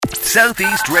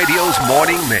Southeast Radio's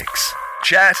morning mix.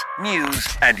 Chat, news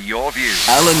and your views.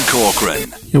 Alan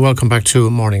Corcoran. You're welcome back to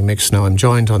Morning Mix. Now I'm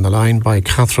joined on the line by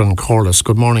Catherine Corliss.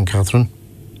 Good morning, Catherine.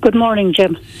 Good morning,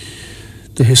 Jim.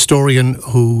 The historian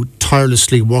who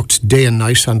tirelessly worked day and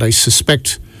night, and I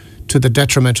suspect to the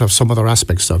detriment of some other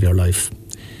aspects of your life,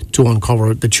 to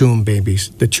uncover the Tuam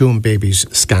Babies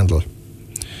scandal.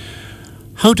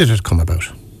 How did it come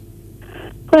about?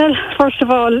 Well, first of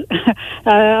all,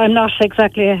 I'm not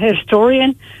exactly a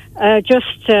historian,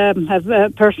 just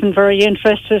a person very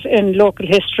interested in local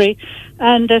history,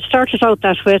 and it started out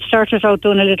that way. It started out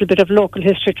doing a little bit of local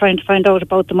history, trying to find out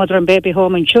about the mother and baby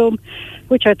home in Tuam,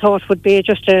 which I thought would be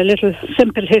just a little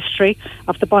simple history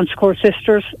of the Bonsecourt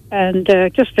sisters and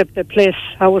just the place,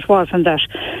 how it was and that.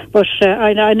 But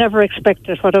I never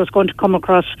expected what I was going to come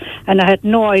across, and I had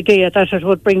no idea that it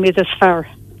would bring me this far.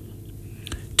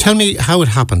 Tell me how it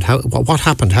happened. What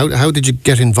happened? How did you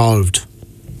get involved?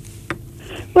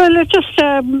 Well, it just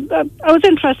I was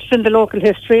interested in the local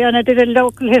history, and I did a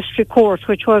local history course,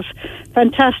 which was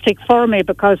fantastic for me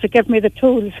because it gave me the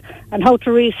tools and how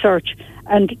to research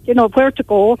and, you know, where to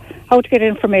go, how to get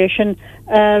information,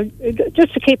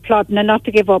 just to keep plodding and not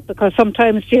to give up, because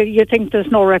sometimes you think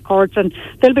there's no records and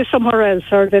they'll be somewhere else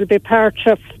or they'll be part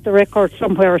of the record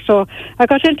somewhere. So I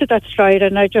got into that stride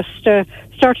and I just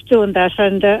started doing that,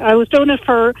 and I was doing it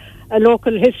for a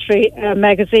local history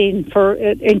magazine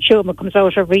in Tuam. It comes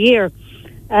out every year.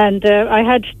 And I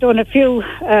had done a few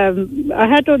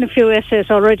essays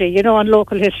already, you know, on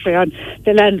local history, on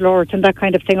the landlords and that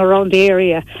kind of thing around the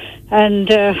area. And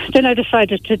then I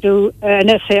decided to do an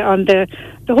essay on the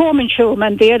home in Tuam,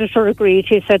 and the editor agreed.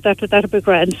 He said that would be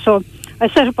grand. So I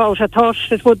set about. I thought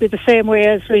it would be the same way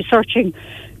as researching,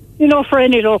 you know, for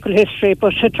any local history,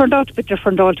 but it turned out to be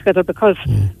different altogether because,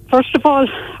 first of all,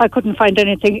 I couldn't find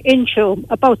anything in Tuam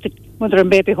about the mother and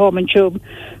baby home in Tuam,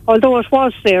 although it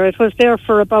was there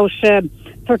for about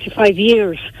 35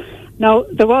 years. Now,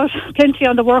 there was plenty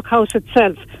on the workhouse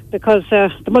itself because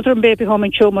the mother and baby home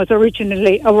in Tuam was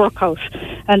originally a workhouse,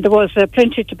 and there was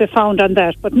plenty to be found on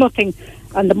that, but nothing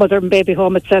on the mother and baby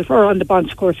home itself or on the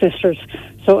Bonsecourt sisters.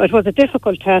 So it was a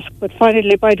difficult task, but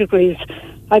finally, by degrees,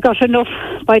 I got enough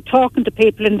by talking to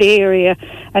people in the area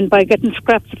and by getting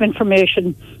scraps of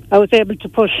information. I was able to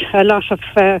put a lot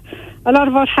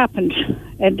of what happened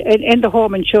in the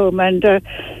home in Tuam. And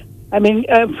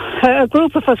a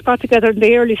group of us got together in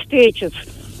the early stages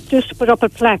just to put up a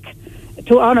plaque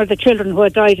to honour the children who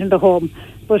had died in the home.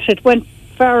 But it went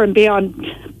far and beyond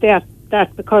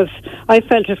that because I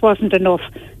felt it wasn't enough,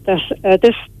 that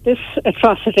this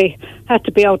atrocity had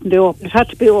to be out in the open. It had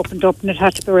to be opened up and it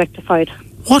had to be rectified.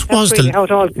 How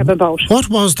it all came about. What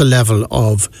was the level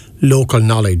of local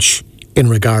knowledge in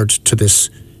regard to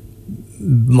this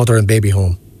mother and baby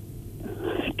home?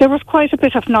 There was quite a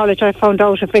bit of knowledge, I found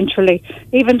out eventually,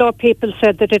 even though people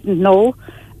said they didn't know,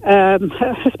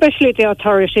 especially the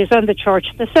authorities and the church.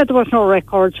 They said there was no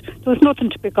records, there was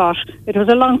nothing to be got. It was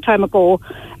a long time ago,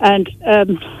 and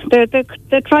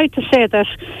they tried to say that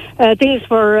these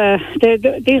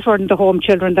weren't the home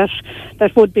children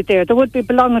that would be there. They would be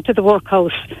belonging to the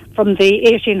workhouse from the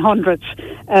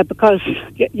 1800s, because,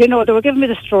 you know, they were giving me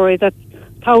the story that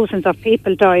thousands of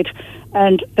people died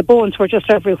and the bones were just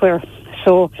everywhere.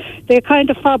 So they kind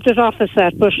of fobbed it off as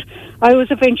that, but I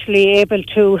was eventually able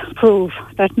to prove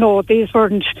that no, these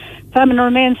weren't famine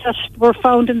remains that were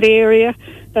found in the area,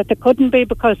 that they couldn't be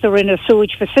because they were in a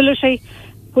sewage facility,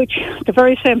 which the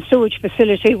very same sewage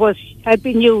facility had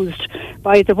been used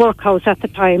by the workhouse at the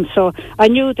time. So I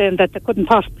knew then that there couldn't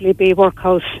possibly be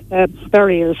workhouse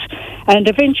burials. And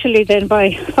eventually then,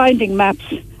 by finding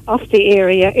maps of the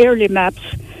area, early maps,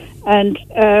 and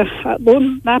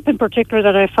one map in particular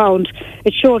that I found,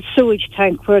 it showed sewage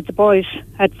tank where the boys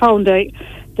had found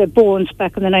the bones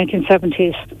back in the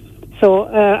 1970s. So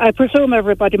I presume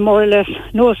everybody more or less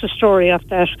knows the story of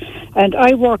that. And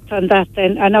I worked on that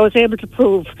then, and I was able to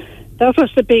prove, that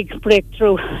was the big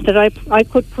breakthrough, that I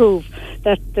could prove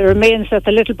that the remains that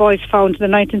the little boys found in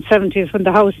the 1970s when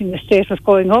the housing estate was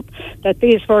going up, that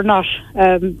these were not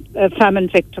famine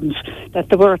victims, that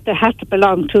they had to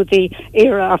belong to the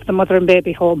era of the mother and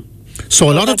baby home. So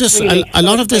a lot of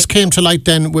this came to light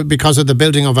then because of the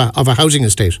building of a housing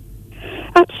estate.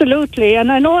 Absolutely, and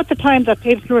I know at the time that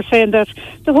people were saying that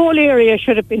the whole area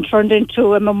should have been turned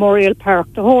into a memorial park,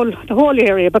 the whole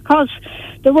area, because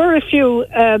there were a few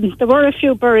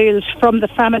burials from the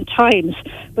famine times,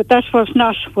 but that was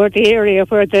not where the area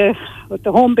where the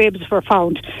home babies were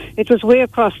found. It was way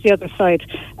across the other side,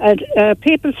 and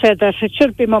people said that it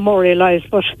should be memorialised,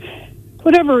 but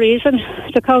whatever reason,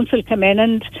 the council came in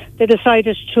and they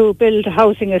decided to build a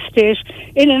housing estate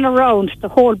in and around the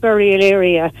whole burial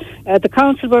area. The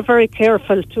council were very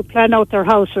careful to plan out their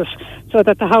houses so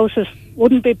that the houses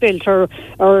wouldn't be built or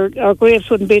graves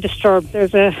wouldn't be disturbed.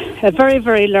 There's a very,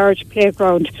 very large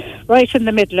playground right in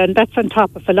the middle, and that's on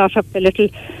top of a lot of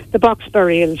the box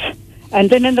burials. And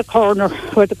then in the corner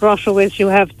where the grotto is, you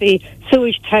have the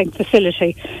sewage tank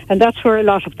facility, and that's where a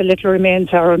lot of the little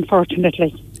remains are,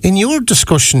 unfortunately. In your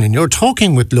discussion, in your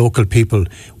talking with local people,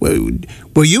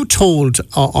 were you told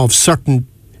of certain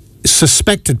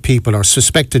suspected people or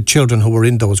suspected children who were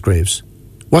in those graves?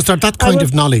 Was there that kind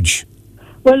of knowledge?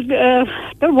 Well,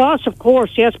 there was, of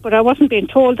course, yes, but I wasn't being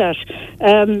told that.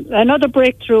 Another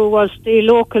breakthrough was the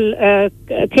local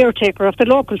caretaker of the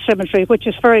local cemetery, which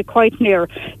is very quite near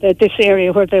this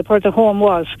area where the home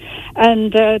was.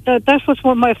 And that was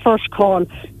my first call,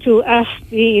 to ask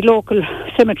the local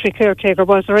cemetery caretaker,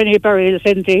 was there any burials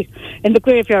in the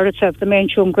graveyard itself, the main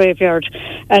tomb graveyard.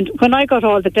 And when I got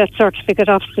all the death certificate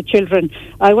off the children,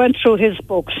 I went through his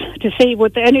books to see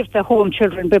would any of the home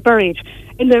children be buried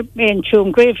in the main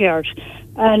tomb graveyard,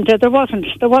 and there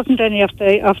wasn't any of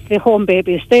the home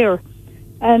babies there.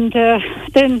 And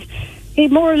then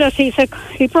he said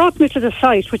he brought me to the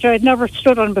site, which I had never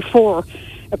stood on before,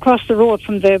 across the road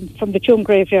from the tomb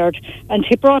graveyard, and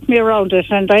he brought me around it,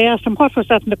 and I asked him, what was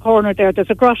that in the corner there? There's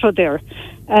a grotto there.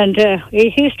 And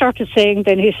he started saying,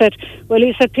 then he said,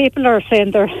 people are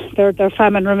saying they're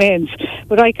famine remains,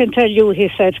 but I can tell you,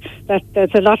 he said, that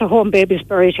there's a lot of home babies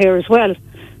buried here as well.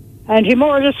 And he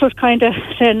more or less was kind of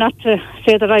saying not to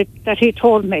say that he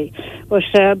told me, but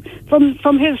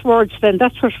from his words, then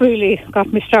that's what really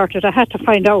got me started. I had to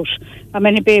find out how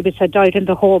many babies had died in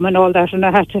the home and all that, and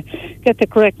I had to get the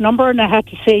correct number, and I had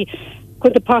to see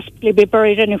could they possibly be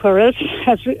buried anywhere else.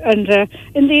 And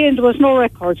in the end, there was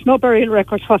no burial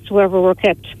records whatsoever were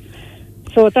kept.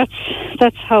 So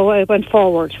that's how I went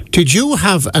forward. Did you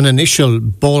have an initial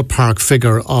ballpark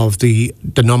figure of the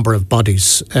number of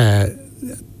bodies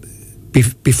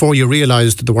before you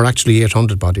realised that there were actually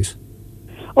 800 bodies?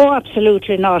 Oh,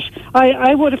 absolutely not.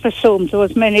 I would have assumed there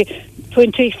was many,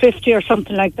 20, 50 or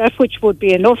something like that, which would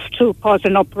be enough to cause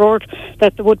an uproar,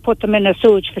 that they would put them in a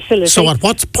sewage facility. So at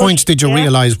what point did you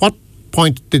realise, what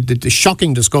point did the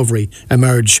shocking discovery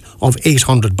emerge of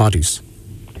 800 bodies?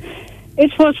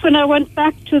 It was when I went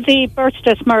back to the Birth,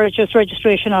 Death, Marriages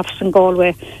Registration Office in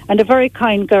Galway, and a very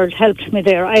kind girl helped me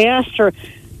there. I asked her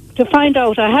to find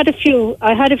out. I had a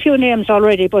few names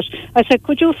already, but I said,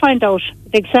 could you find out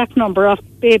the exact number of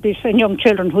babies and young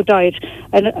children who died?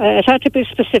 And it had to be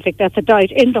specific that they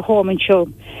died in the home in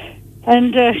Tuam.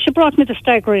 And she brought me the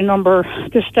staggering number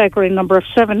of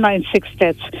 796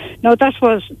 deaths. Now that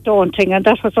was daunting and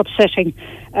that was upsetting,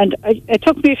 and it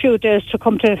took me a few days to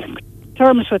come to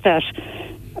terms with that,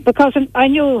 because I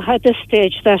knew at this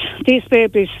stage that these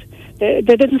babies, they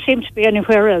didn't seem to be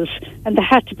anywhere else, and they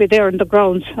had to be there in the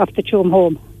grounds of the Tuam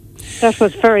home. That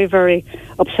was very, very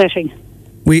upsetting.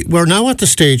 We're now at the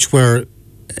stage where,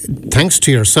 thanks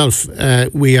to yourself,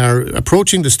 we are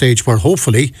approaching the stage where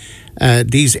hopefully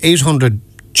these 800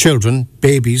 children,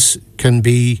 babies, can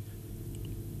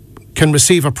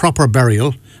receive a proper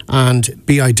burial and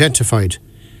be identified.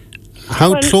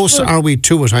 How close are we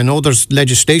to it? I know there's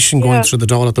legislation going through the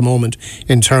Dáil at the moment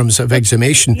in terms of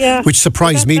exhumation, which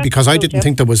surprised me because I didn't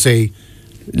think there was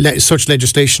such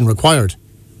legislation required.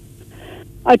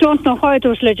 I don't know why there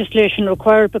was legislation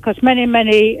required, because many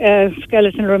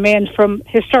skeleton remains from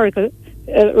historical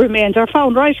remains are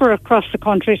found right across the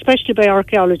country, especially by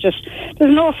archaeologists.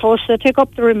 There's no fuss. They take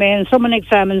up the remains, someone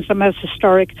examines them as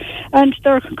historic, and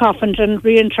they're coffined and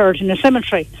reinterred in a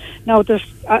cemetery. Now,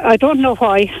 I don't know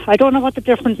why. I don't know what the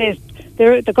difference is.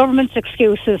 The government's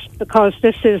excuse is because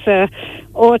this is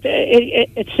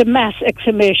it's a mass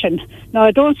exhumation. Now,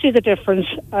 I don't see the difference.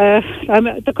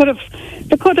 They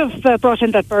could have brought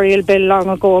in that burial bill long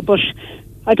ago, but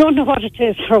I don't know what it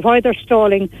is or why they're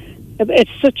stalling.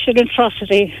 It's such an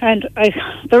atrocity, and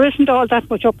there isn't all that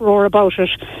much uproar about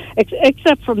it,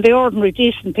 except from the ordinary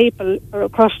decent people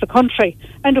across the country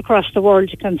and across the world,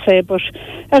 you can say. But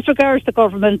as regards the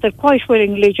government, they quite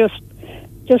willingly just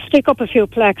stick up a few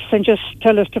plaques and just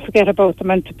tell us to forget about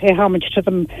them and to pay homage to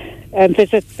them and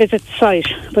visit the site.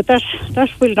 But that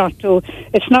will not do.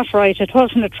 It's not right. It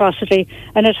was an atrocity,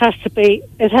 and it has to be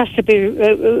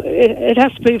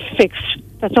fixed.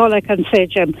 That's all I can say,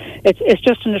 Jim. It's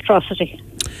just an atrocity.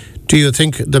 Do you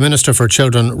think the Minister for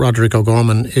Children, Roderick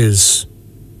O'Gorman, is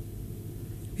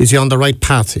he on the right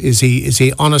path? Is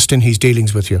he honest in his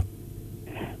dealings with you?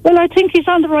 Well, I think he's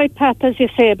on the right path, as you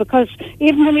say, because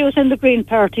even when he was in the Green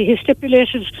Party, he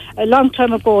stipulated a long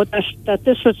time ago that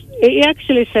this was, he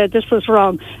actually said this was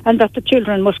wrong and that the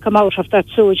children must come out of that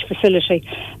sewage facility.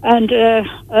 And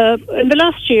in the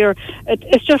last year,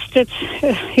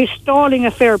 he's stalling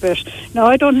a fair bit. Now,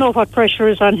 I don't know what pressure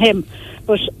is on him,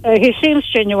 but he seems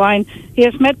genuine. He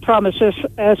has made promises.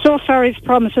 So far, his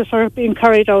promises are being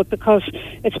carried out because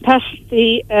it's past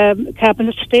the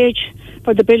cabinet stage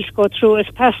for the bill to go through.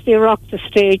 It's past the Oireachtas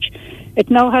stage.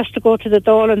 It now has to go to the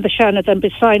Dáil and the Seanad and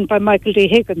be signed by Michael D.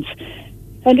 Higgins.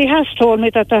 And he has told me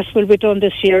that will be done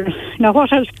this year. Now,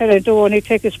 what else can I do? Only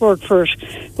take his word for it.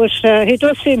 But he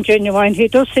does seem genuine. He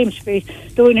does seem to be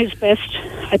doing his best.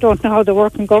 I don't know how they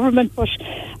work in government, but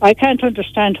I can't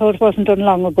understand how it wasn't done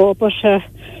long ago. But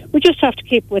we just have to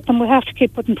keep with them. We have to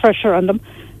keep putting pressure on them.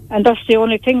 And that's the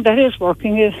only thing that is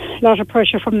working, is a lot of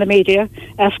pressure from the media,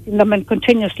 asking them and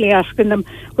continuously asking them,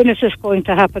 when is this going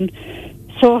to happen?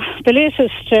 So the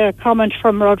latest comment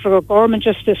from Roderick O'Gorman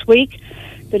just this week,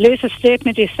 the latest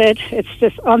statement he said, it's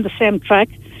just on the same track.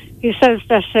 He says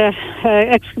that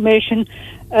exhumation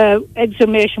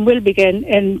will begin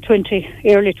in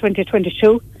early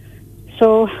 2022.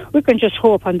 So we can just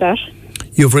hope on that.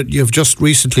 You've just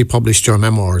recently published your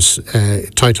memoirs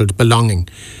titled Belonging.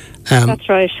 That's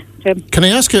right, Jim. Can I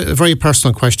ask a very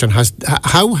personal question?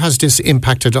 How has this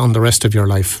impacted on the rest of your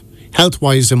life?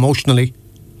 Health-wise, emotionally,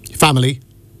 family?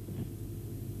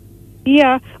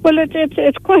 Yeah, well,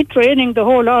 it's quite draining, the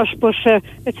whole lot, but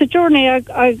it's a journey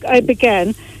I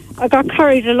began. I got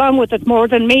carried along with it more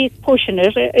than me pushing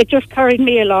it. It just carried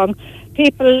me along.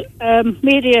 People,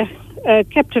 media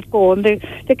kept it going. They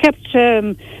kept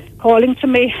calling to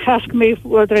me, asking me,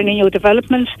 were there any new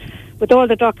developments? With all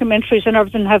the documentaries and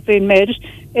everything have been made,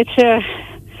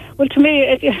 well, to me,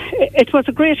 it was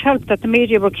a great help that the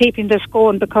media were keeping this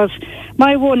going, because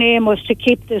my one aim was to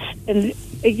keep this,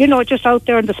 just out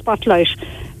there in the spotlight,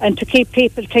 and to keep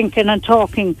people thinking and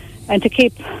talking, and to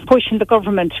keep pushing the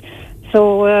government.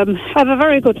 So I have a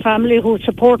very good family who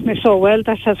support me so well.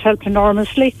 That has helped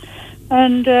enormously,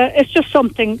 and it's just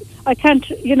something I can't.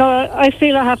 I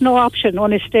feel I have no option,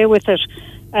 only stay with it.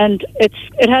 And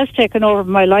it has taken over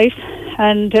my life,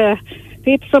 and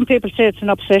some people say it's an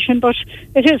obsession, but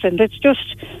it isn't. It's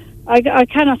just I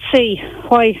cannot see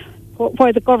why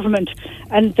the government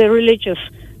and the religious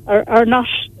are not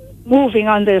moving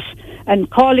on this and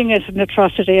calling it an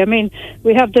atrocity. I mean,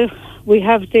 we have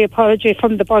the apology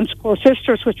from the Bon Secours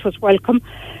sisters, which was welcome,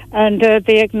 and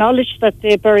they acknowledged that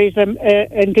they buried them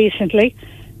indecently,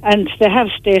 and they have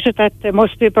stated that they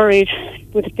must be buried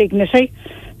with dignity.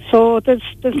 So there's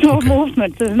no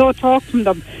movement, there's no talk from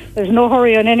them, there's no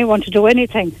hurry on anyone to do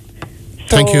anything.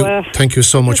 So, Thank you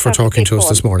so much for talking to us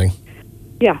this morning.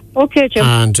 Yeah, okay, Jim.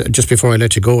 And just before I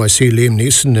let you go, I see Liam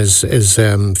Neeson is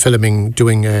filming,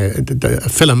 doing a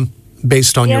film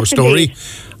based on your story,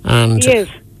 indeed.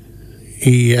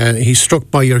 And he's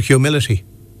struck by your humility.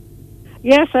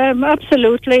 Yes,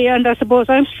 absolutely, and I suppose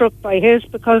I'm struck by his,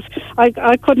 because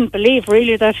I couldn't believe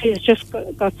really that he's just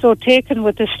got so taken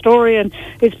with this story, and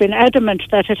he's been adamant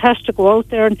that it has to go out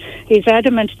there, and he's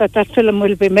adamant that film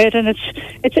will be made, and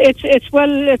it's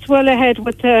well ahead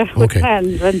with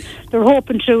plans, and they're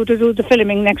hoping to do the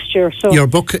filming next year. So your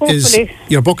book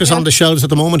is on the shelves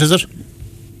at the moment, is it?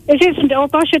 It isn't. Oh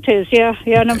gosh, it is. Yeah,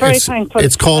 and I'm very thankful.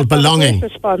 It's called Belonging.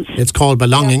 It's called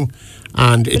Belonging. Yeah.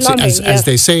 And it's as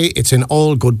they say, it's in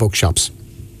all good bookshops.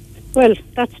 Well,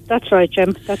 that's right,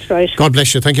 Jim. That's right. God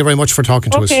bless you. Thank you very much for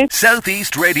talking to us. South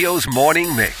East Radio's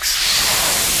morning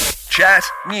mix. Chat,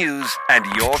 news, and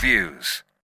your views.